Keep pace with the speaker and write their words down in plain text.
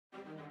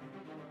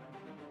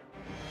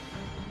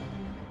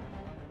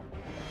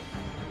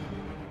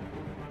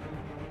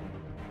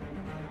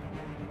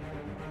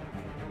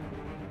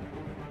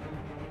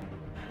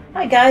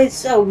Hi guys,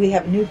 so we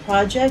have a new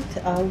project.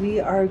 We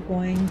are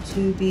going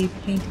to be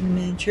painting a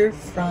miniature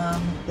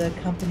from the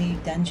company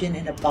Dungeon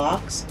in a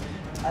Box.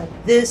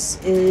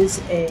 This is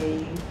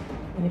an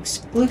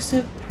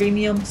exclusive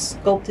premium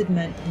sculpted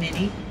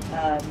mini.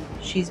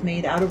 She's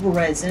made out of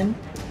resin.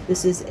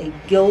 This is a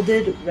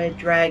Gilded Red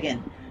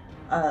Dragon.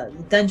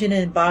 The Dungeon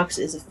in a Box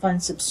is a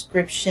fun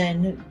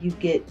subscription. You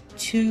get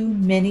 2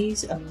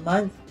 minis a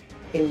month,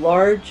 a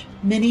large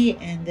mini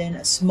and then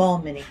a small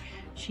mini.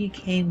 She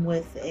came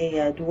with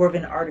a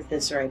Dwarven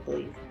Artificer, I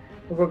believe.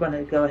 But we're going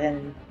to go ahead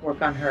and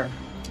work on her.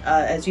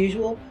 As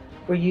usual,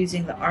 we're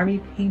using the Army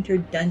Painter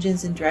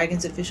Dungeons &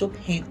 Dragons official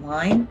paint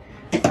line.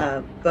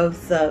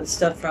 Both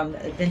stuff from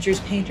Adventures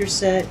Painter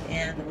set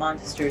and the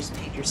Monsters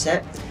Painter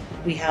set.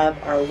 We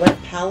have our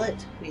wet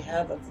palette. We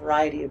have a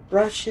variety of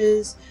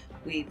brushes.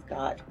 We've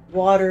got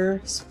water,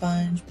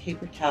 sponge,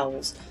 paper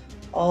towels.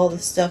 All the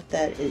stuff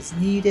that is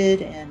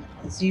needed. And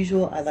as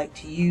usual, I like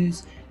to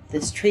use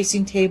this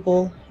tracing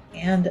table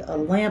and a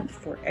lamp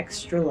for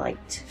extra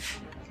light.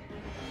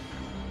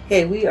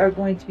 Okay, we are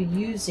going to be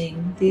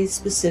using these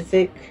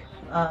specific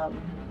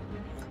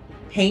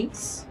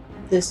paints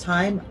this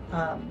time.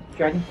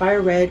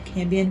 Dragonfire Red,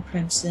 Cambion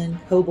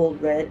Crimson,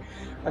 Cobalt Red.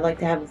 I like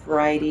to have a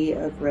variety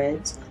of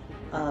reds.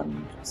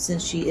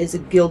 Since she is a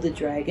gilded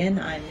dragon,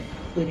 I'm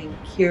including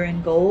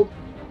Kieran Gold.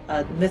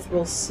 The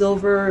Mithril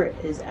Silver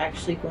is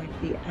actually going to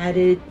be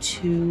added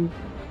to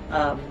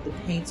the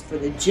paints for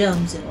the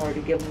gems in order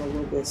to give them a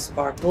little bit of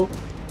sparkle.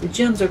 The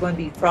gems are going to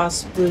be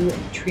Frost Blue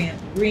and Treant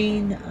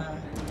Green.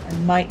 I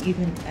might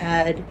even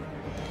add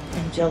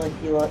Angelic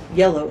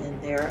Yellow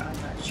in there.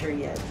 I'm not sure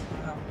yet.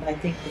 But I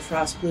think the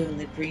Frost Blue and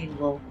the Green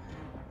will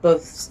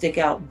both stick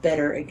out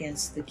better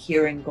against the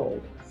Kieran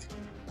Gold.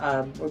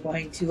 We're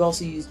going to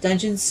also use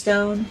Dungeon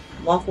Stone,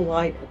 Lawful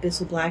Light,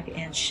 Abyssal Black,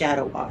 and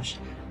Shadow Wash.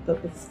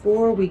 But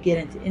before we get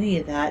into any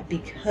of that,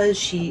 because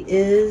she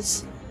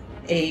is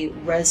a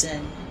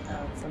resin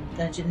from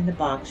Dungeon in a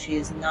Box, she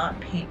is not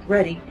paint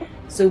ready,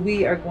 so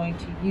we are going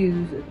to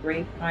use a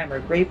gray primer.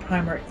 Gray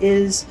primer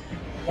is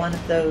one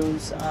of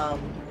those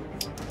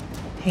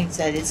paints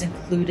that is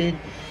included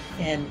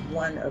in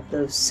one of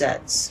those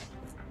sets.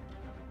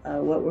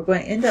 What we're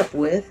going to end up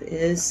with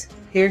is,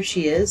 here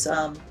she is.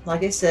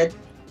 Like I said,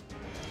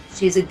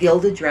 she's a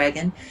gilded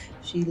dragon.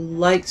 She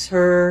likes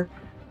her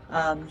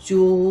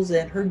jewels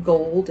and her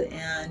gold,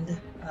 and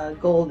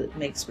gold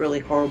makes really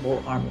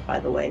horrible armor, by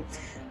the way.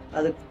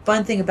 The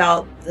fun thing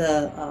about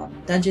the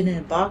Dungeon in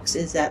a Box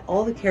is that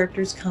all the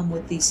characters come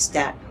with these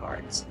stat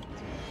cards.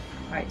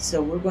 Alright,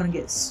 so we're going to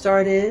get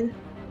started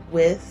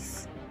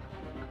with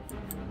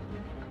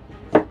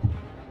the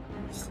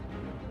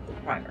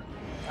primer.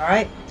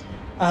 Alright,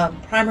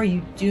 primer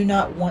you do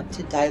not want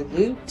to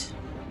dilute.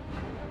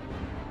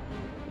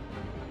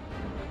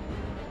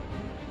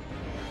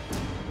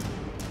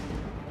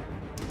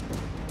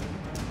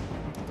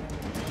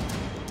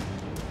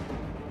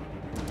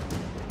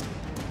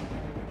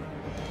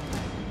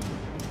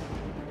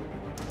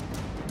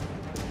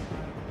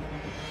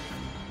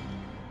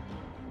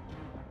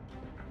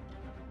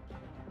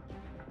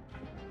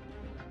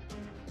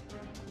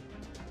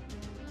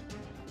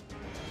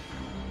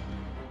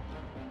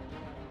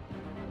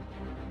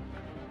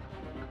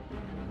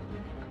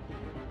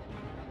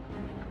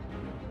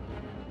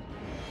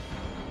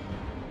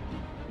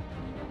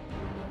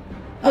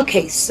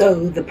 Okay,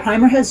 so the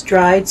primer has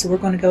dried, so we're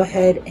going to go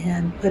ahead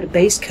and put a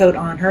base coat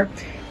on her.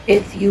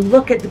 If you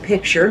look at the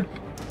picture,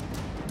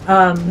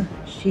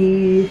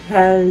 she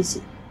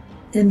has,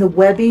 in the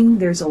webbing,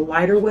 there's a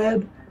lighter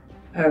red,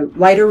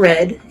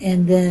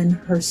 and then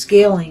her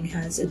scaling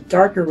has a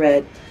darker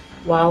red,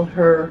 while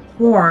her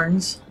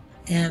horns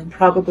and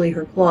probably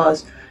her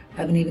claws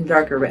have an even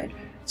darker red.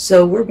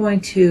 So we're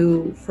going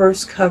to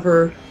first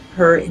cover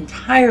her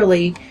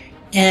entirely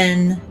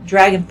in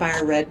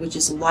Dragonfire Red, which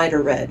is a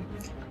lighter red.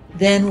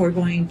 Then we're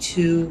going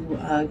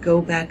to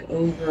go back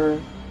over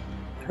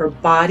her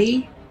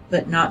body,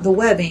 but not the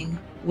webbing,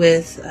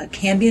 with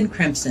Cambion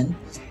Crimson.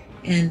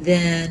 And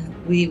then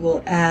we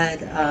will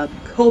add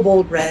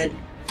Cobalt Red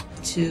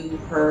to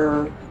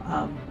her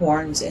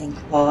horns and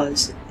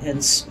claws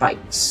and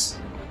spikes.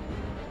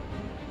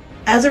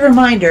 As a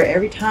reminder,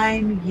 every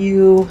time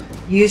you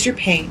use your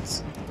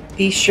paints,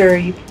 be sure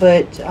you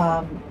put,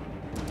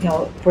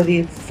 for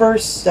the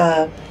first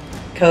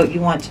coat,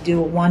 you want to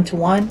do a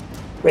 1-to-1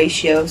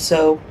 ratio.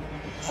 So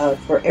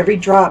for every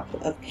drop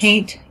of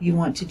paint, you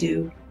want to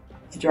do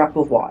a drop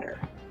of water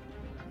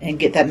and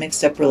get that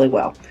mixed up really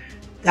well.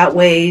 That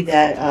way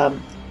that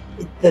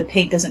the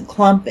paint doesn't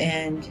clump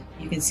and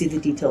you can see the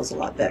details a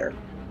lot better.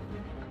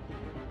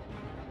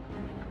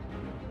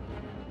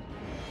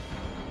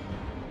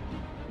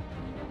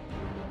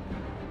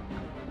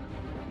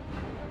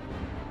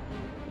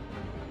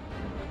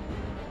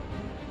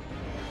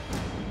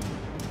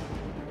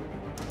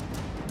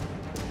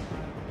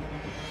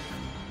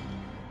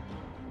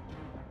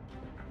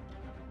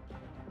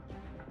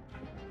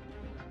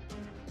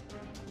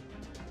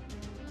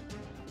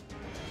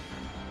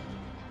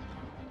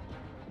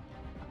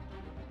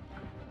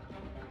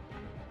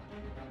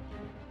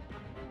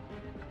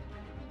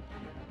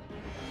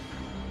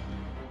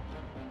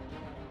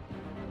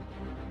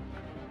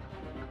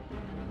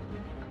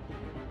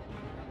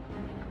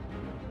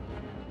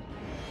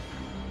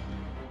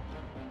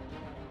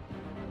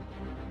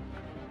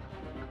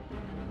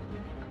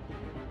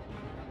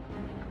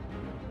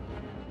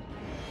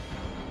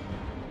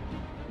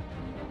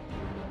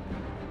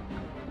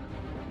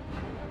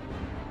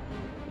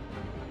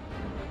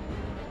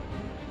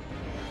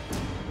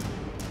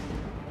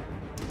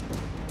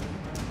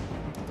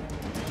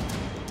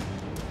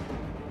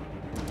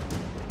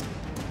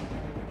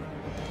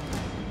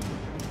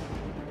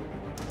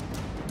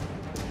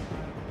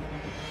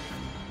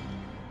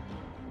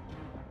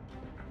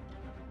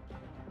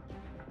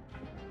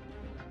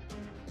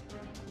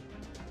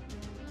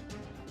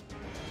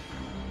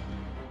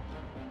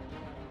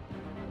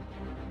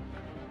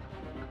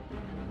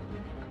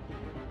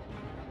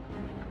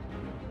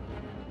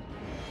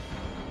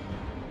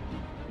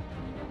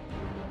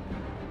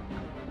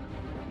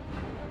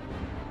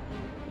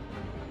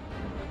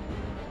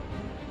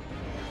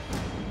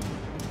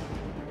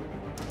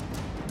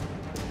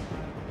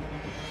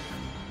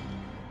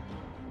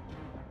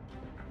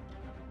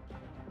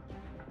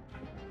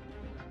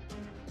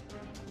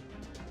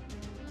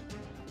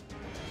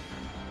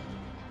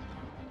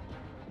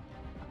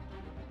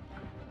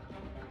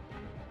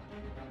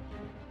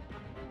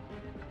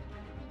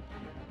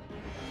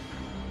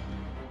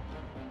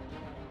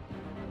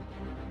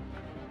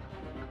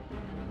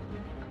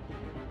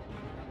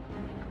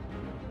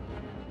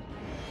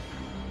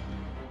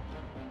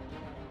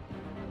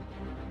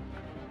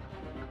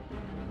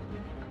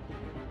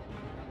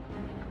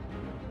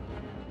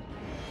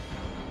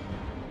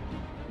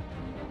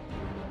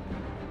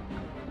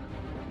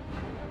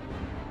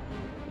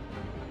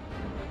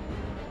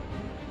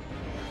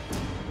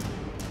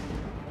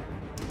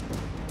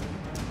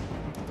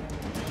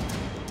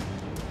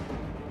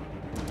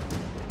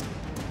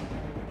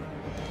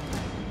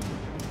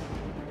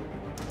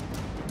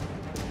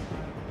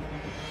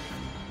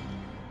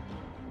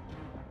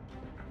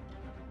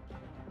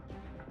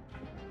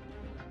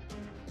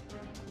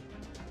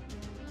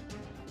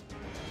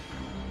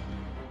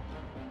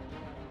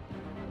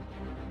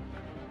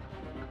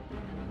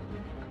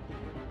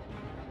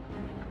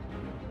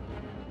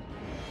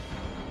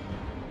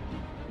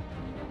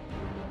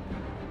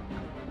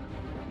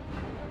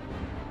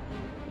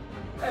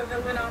 of the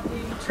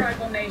Lenape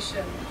Tribal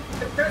Nation.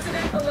 The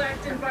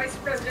President-elect and Vice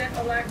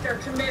President-elect are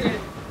committed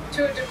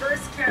to a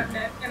diverse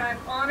cabinet, and I'm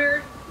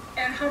honored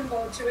and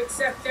humbled to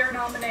accept their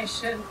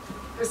nomination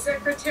for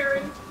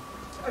Secretary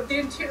of the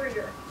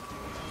Interior.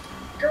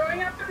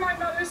 Growing up in my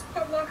mother's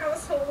Pueblo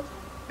household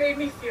made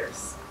me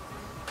fierce.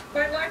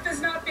 My life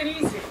has not been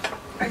easy.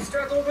 I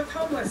struggled with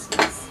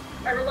homelessness.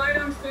 I relied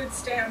on food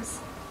stamps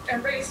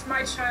and raised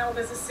my child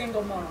as a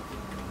single mom.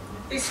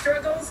 These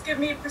struggles give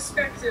me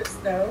perspectives,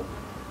 though,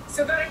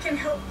 so that I can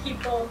help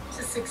people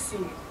to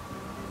succeed.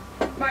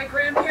 My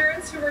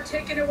grandparents, who were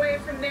taken away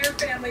from their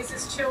families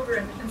as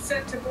children and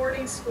sent to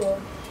boarding school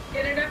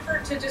in an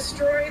effort to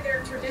destroy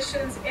their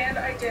traditions and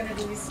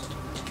identities,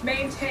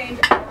 maintained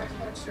our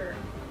culture.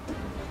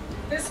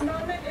 This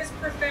moment is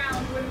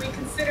profound when we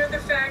consider the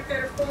fact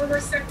that a former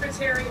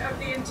Secretary of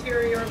the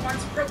Interior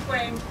once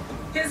proclaimed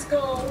his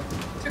goal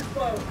to,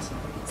 quote,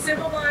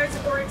 civilize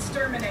or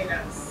exterminate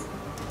us.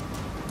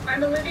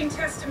 I'm a living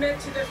testament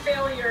to the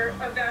failure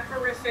of that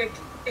horrific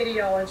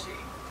ideology.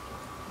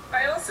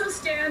 I also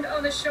stand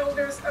on the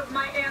shoulders of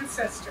my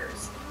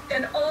ancestors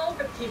and all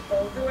the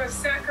people who have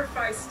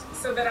sacrificed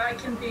so that I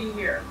can be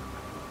here.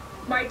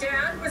 My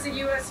dad was a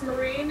U.S.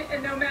 Marine,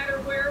 and no matter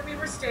where we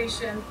were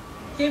stationed,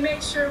 he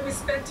made sure we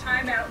spent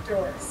time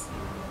outdoors.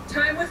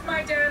 Time with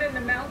my dad in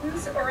the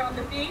mountains or on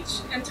the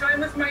beach, and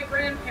time with my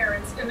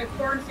grandparents in the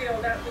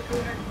cornfield at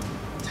Laguna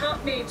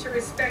taught me to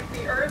respect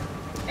the earth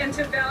and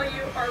to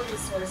value our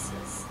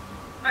resources.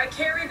 I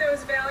carry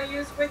those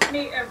values with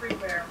me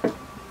everywhere.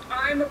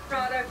 I'm a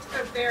product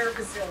of their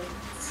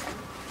resilience.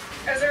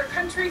 As our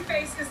country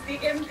faces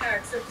the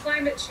impacts of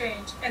climate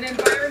change and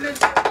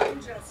environmental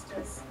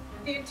injustice,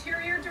 the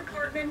Interior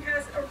Department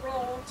has a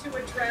role to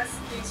address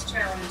these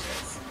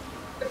challenges.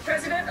 The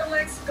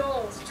President-elect's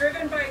goals,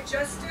 driven by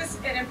justice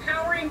and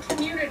empowering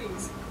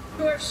communities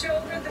who have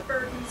shouldered the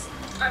burdens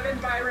of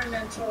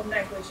environmental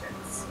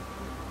negligence.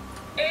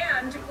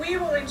 And we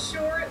will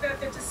ensure that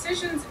the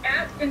decisions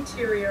at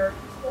Interior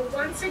will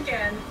once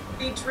again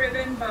be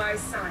driven by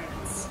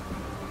science.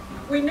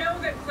 We know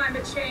that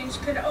climate change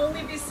can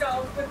only be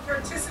solved with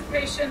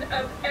participation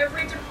of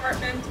every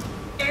department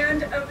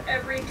and of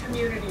every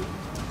community.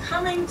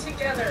 Coming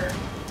together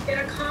in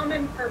a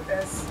common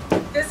purpose,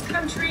 this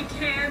country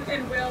can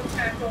and will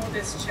tackle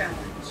this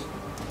challenge.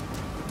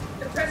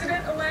 The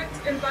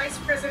President-elect and Vice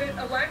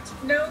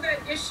President-elect know that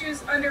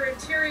issues under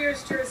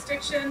Interior's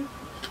jurisdiction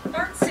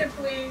aren't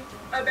simply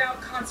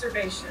about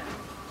conservation.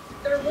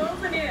 They're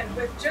woven in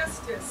with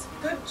justice,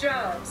 good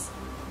jobs,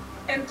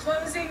 and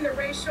closing the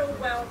racial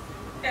wealth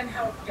and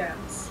health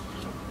gaps.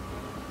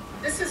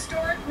 This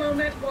historic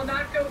moment will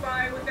not go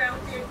by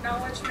without the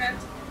acknowledgement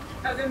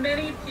of the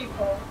many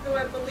people who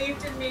have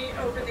believed in me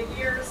over the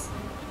years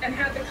and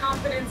had the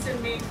confidence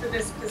in me for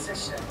this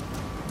position.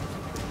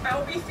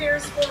 I'll be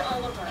fierce for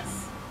all of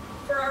us,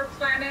 for our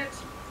planet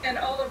and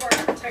all of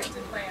our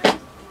protected land,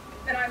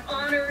 and I'm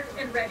honored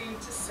and ready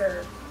to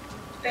serve.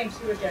 Thank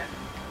you again.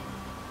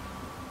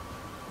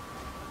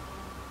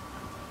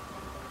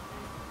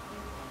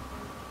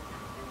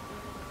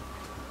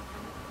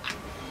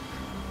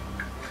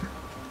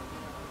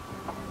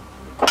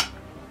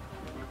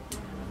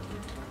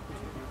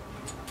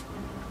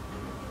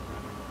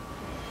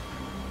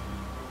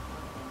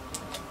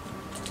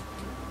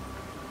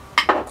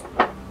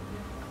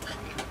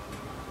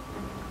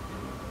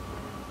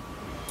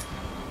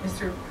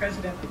 Mr.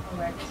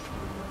 President-elect,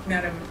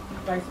 Madam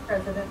Vice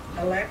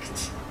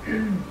President-elect,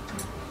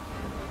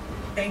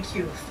 thank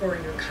you for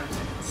your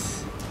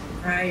confidence.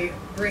 I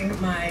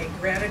bring my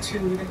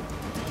gratitude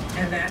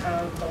and that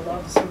of the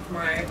loves of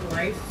my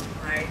life,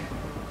 my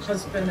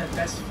husband and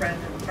best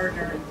friend and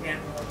partner,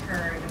 Daniel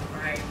Kern, and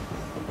my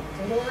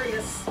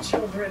glorious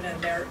children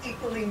and their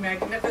equally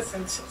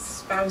magnificent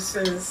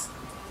spouses,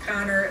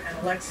 Connor and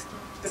Alex,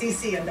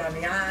 Cece and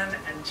Damian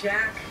and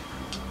Jack.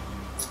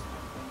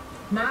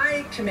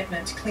 My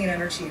commitment to clean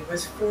energy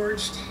was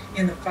forged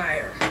in the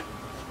fire.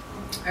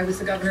 I was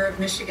the governor of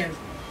Michigan,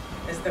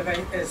 as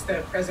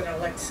the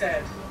president-elect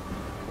said,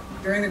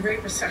 during the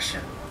Great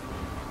Recession,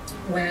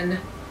 when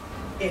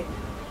it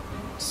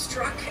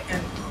struck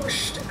and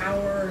pushed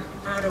our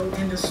auto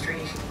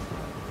industry,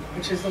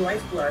 which is the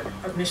lifeblood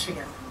of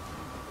Michigan,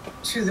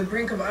 to the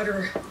brink of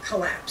utter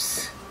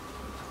collapse.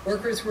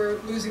 Workers were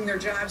losing their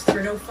jobs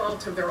through no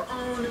fault of their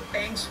own.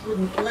 Banks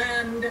wouldn't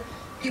lend.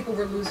 People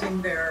were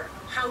losing their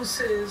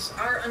houses.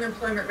 Our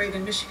unemployment rate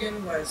in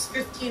Michigan was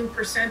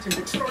 15%. In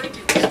Detroit,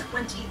 it was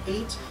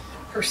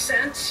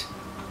 28%.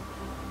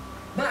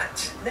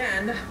 But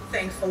then,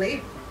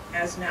 thankfully,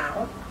 as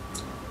now,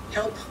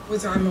 help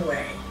was on the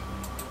way.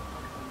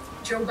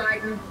 Joe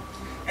Biden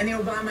and the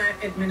Obama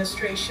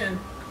administration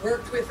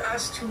worked with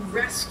us to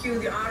rescue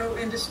the auto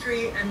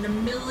industry and the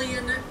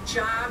million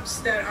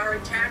jobs that are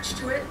attached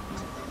to it.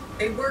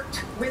 They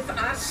worked with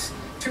us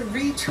to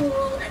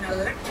retool and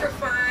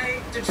electrify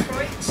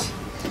Detroit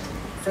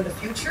for the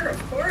future,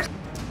 of course.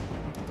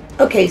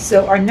 Okay,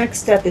 so our next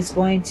step is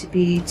going to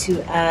be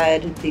to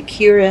add the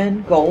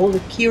Kirin gold. The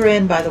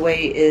Kirin, by the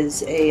way,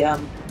 is a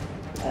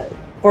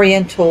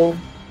oriental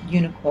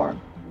unicorn,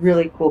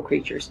 really cool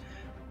creatures.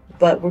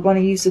 But we're going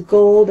to use the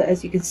gold.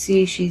 As you can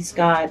see, she's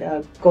got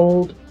a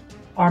gold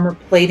armor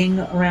plating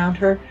around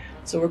her.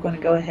 So we're going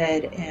to go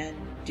ahead and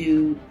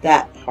do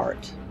that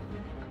part.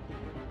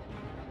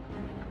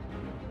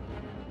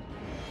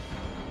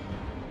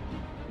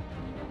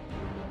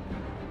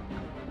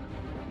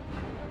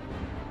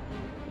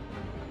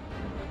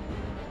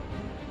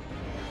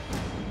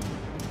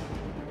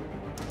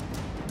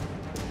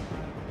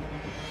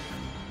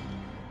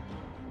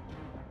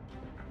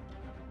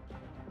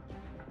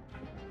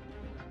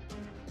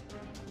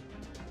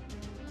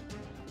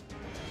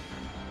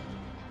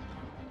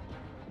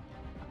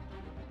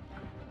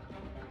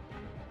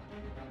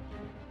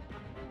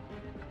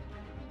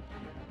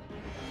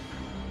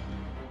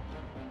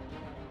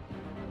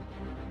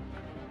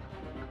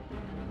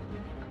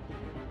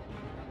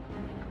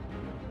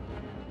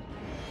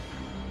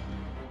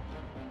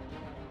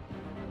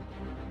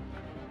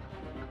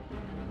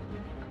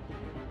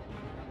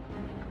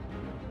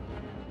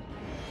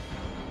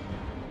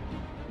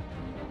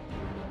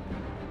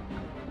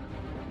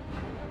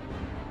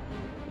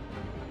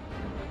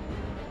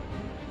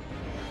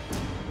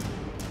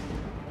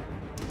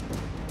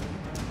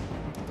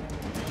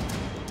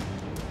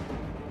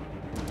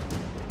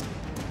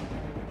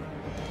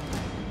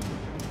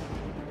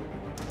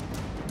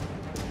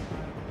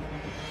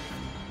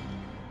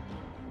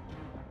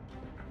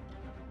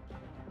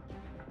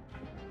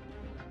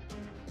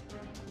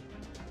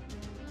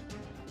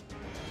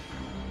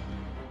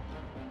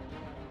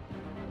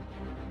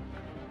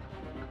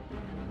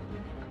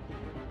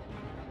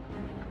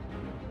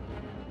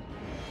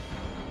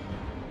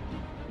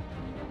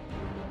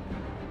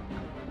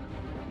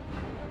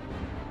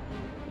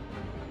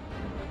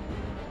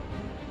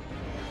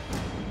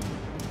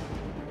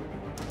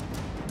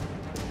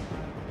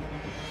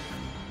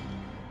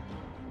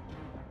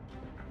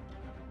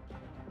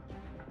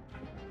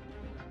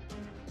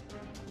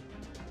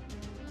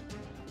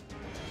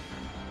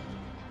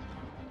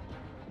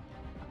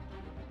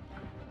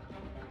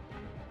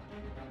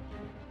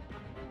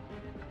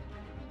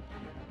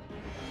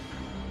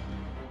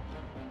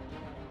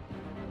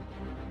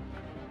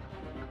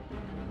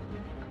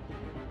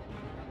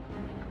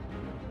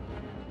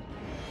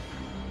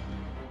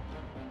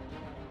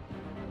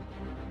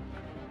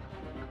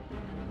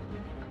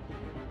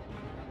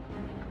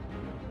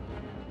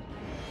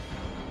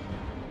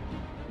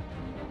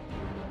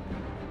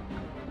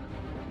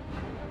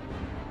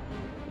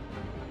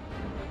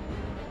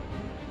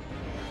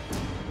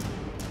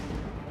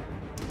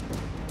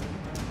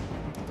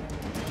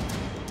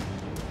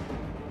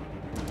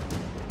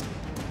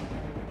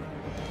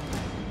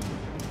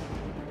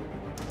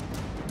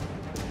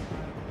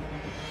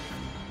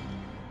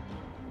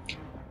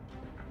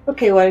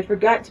 Okay, what I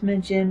forgot to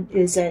mention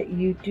is that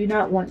you do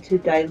not want to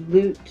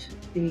dilute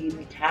the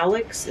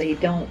metallics. They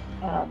don't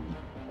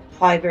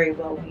apply very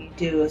well when you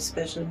do,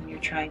 especially when you're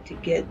trying to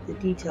get the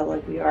detail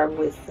like we are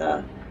with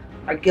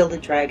our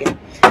Gilded Dragon.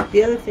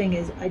 The other thing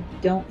is I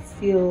don't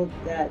feel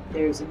that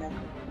there's enough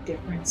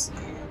difference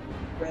in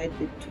red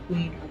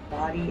between her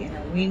body and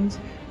her wings.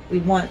 We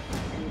want,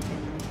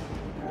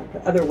 and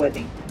the other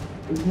webbing,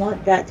 we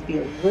want that to be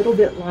a little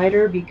bit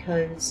lighter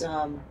because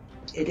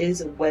it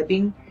is a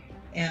webbing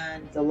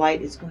and the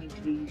light is going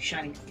to be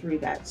shining through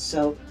that.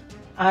 So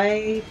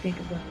I think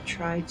I'm going to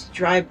try to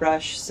dry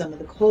brush some of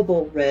the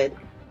cobalt red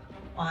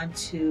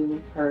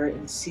onto her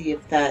and see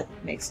if that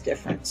makes a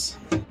difference.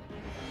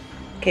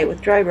 Okay, with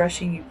dry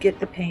brushing, you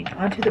get the paint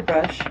onto the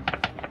brush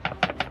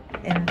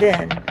and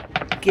then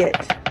get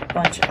a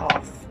bunch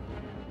off.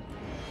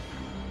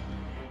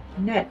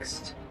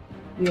 Next,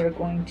 we are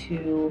going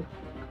to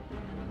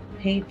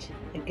paint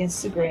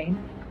against the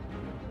grain.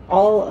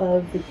 All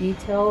of the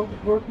detail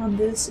work on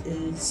this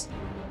is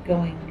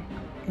going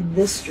in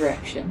this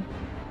direction.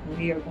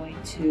 We are going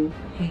to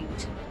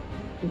paint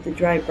with the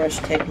dry brush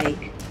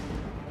technique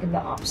in the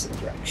opposite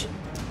direction.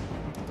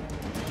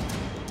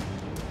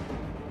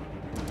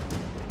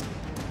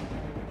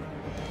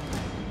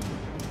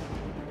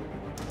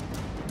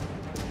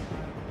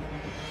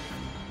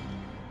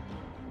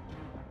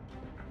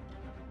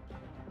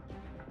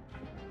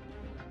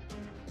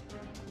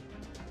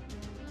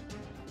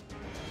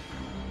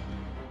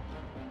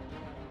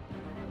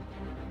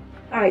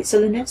 Alright,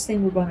 so the next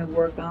thing we're going to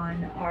work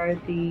on are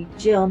the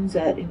gems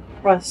that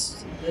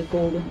encrust the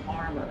golden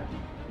armor.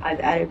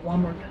 I've added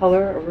one more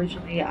color.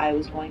 Originally I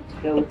was going to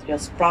go with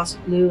just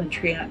frost blue and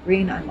tree-nut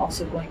green. I'm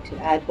also going to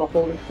add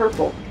beholder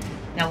purple.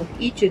 Now with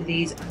each of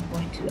these I'm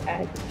going to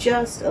add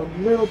just a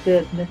little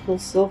bit of mithril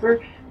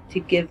silver to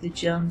give the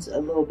gems a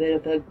little bit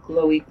of a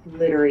glowy,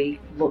 glittery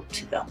look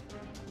to them.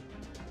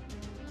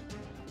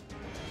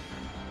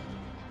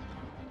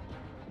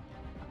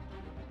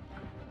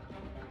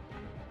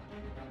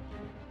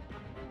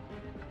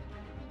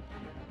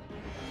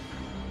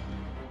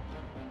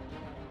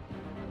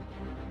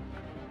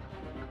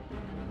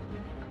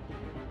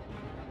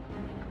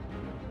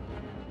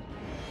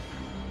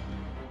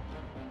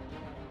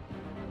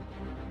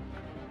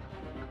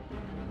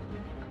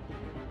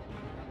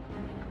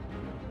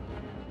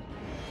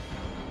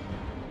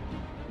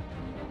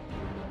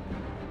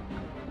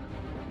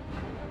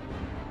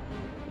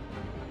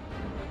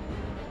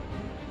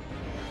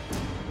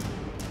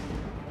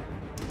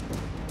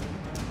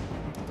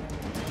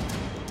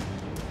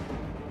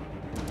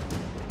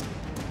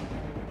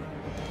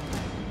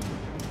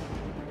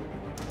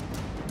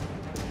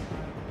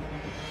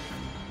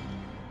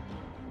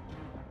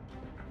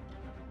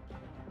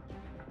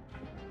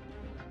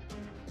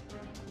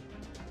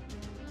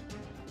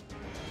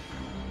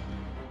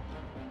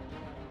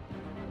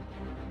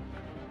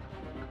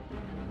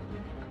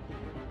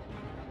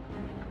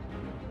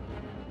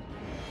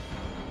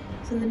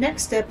 So the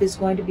next step is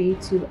going to be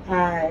to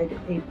add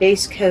a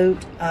base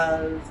coat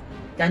of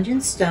Dungeon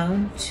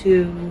Stone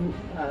to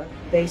the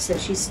base that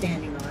she's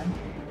standing on,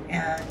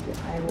 and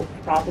I will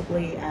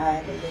probably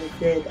add a little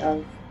bit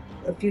of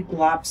a few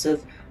glops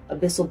of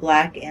Abyssal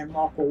Black and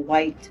Lawful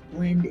White to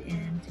blend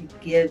in to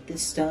give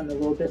this stone a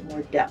little bit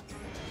more depth.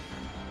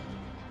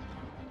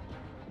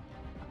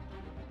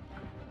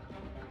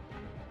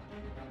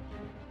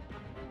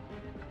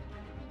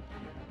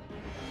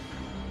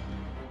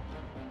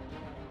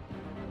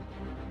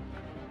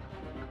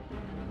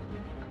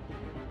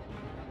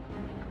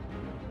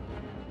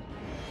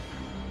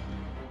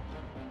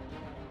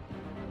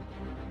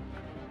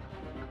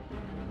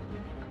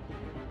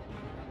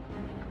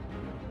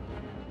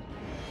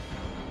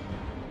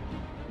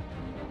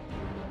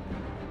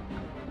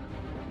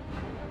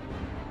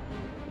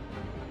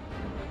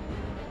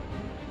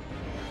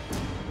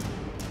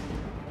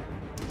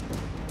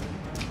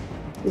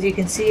 As you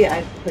can see,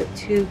 I've put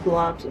 2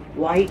 globs of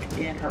white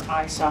in her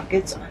eye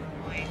sockets. I'm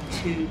going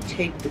to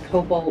take the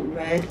cobalt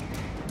red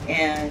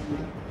and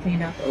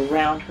clean up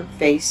around her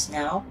face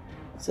now,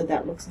 so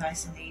that looks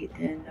nice and neat.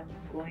 And I'm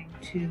going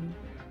to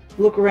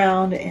look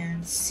around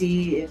and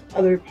see if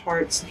other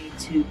parts need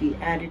to be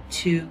added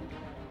to,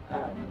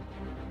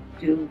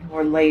 do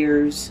more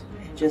layers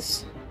and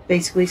just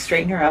basically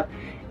straighten her up,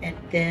 and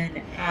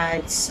then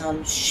add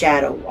some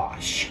shadow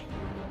wash.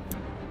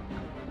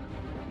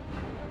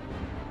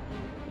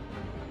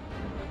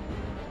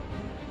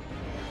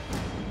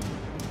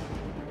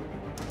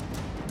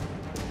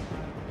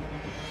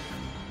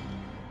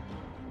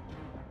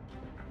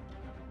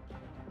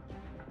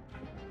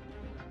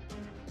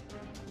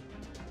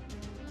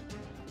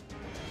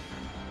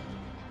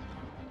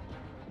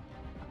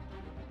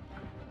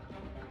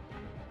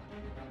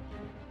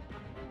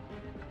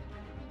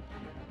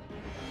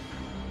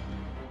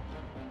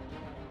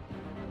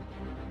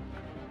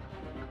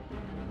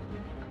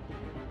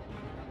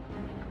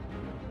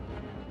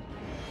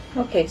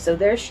 Okay, so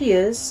there she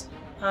is.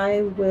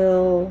 I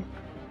will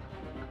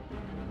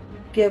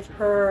give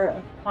her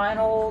a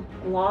final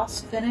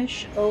gloss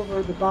finish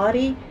over the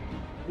body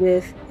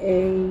with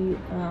a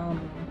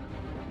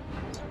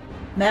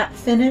matte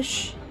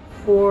finish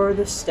for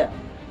the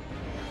stone.